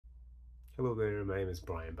Hello there, my name is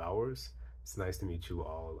Brian Bowers. It's nice to meet you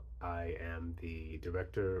all. I am the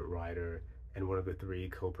director, writer, and one of the three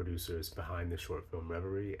co-producers behind the short film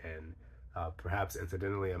Reverie, and perhaps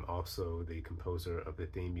incidentally, I'm also the composer of the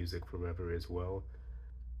theme music for Reverie as well.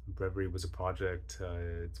 Reverie was a project,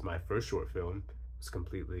 it's my first short film. It was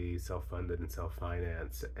completely self-funded and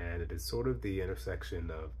self-financed, and it is sort of the intersection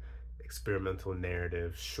of experimental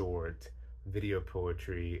narrative, short, video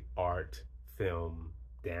poetry, art, film,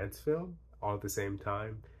 dance film, all at the same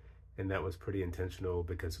time. And that was pretty intentional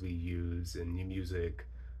because we use in new music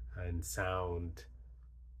and sound,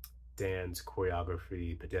 dance,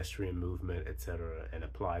 choreography, pedestrian movement, etc., and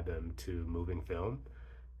apply them to moving film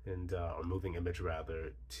and or moving image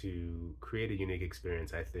rather, to create a unique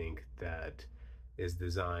experience. I think that is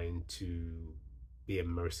designed to be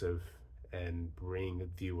immersive and bring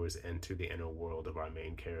viewers into the inner world of our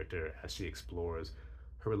main character as she explores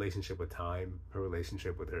her relationship with time, her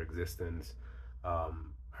relationship with her existence,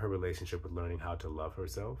 her relationship with learning how to love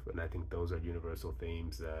herself. And I think those are universal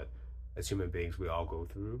themes that as human beings we all go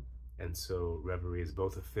through. And so Reverie is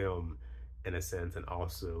both a film in a sense and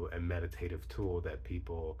also a meditative tool that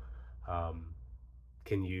people um,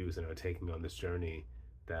 can use and are taking on this journey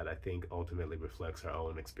that I think ultimately reflects our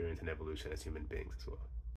own experience and evolution as human beings as well.